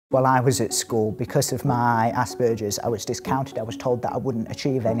While I was at school, because of my Asperger's, I was discounted. I was told that I wouldn't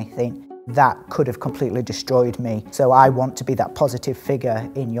achieve anything. That could have completely destroyed me. So I want to be that positive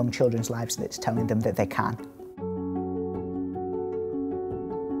figure in young children's lives that's telling them that they can.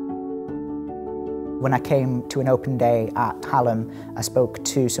 When I came to an open day at Hallam, I spoke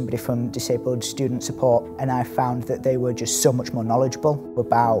to somebody from Disabled Student Support, and I found that they were just so much more knowledgeable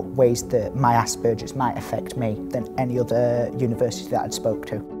about ways that my Asperger's might affect me than any other university that I'd spoke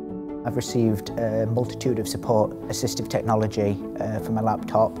to. I've received a multitude of support assistive technology for my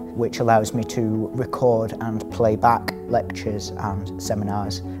laptop, which allows me to record and play back lectures and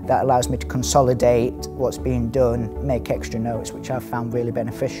seminars. That allows me to consolidate what's being done, make extra notes, which I've found really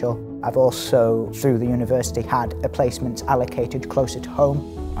beneficial. I've also, through the university, had a placement allocated closer to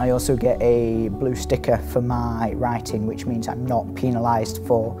home. I also get a blue sticker for my writing, which means I'm not penalised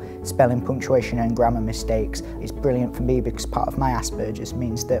for spelling, punctuation and grammar mistakes. It's brilliant for me because part of my Asperger's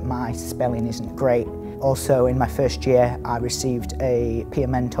means that my spelling isn't great. Also, in my first year, I received a peer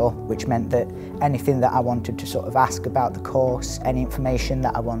mentor, which meant that anything that I wanted to sort of ask about the course, any information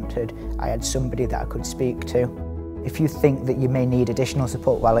that I wanted, I had somebody that I could speak to. If you think that you may need additional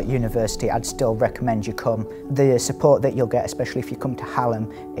support while at university, I'd still recommend you come. The support that you'll get, especially if you come to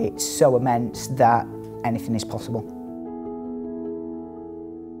Hallam, it's so immense that anything is possible.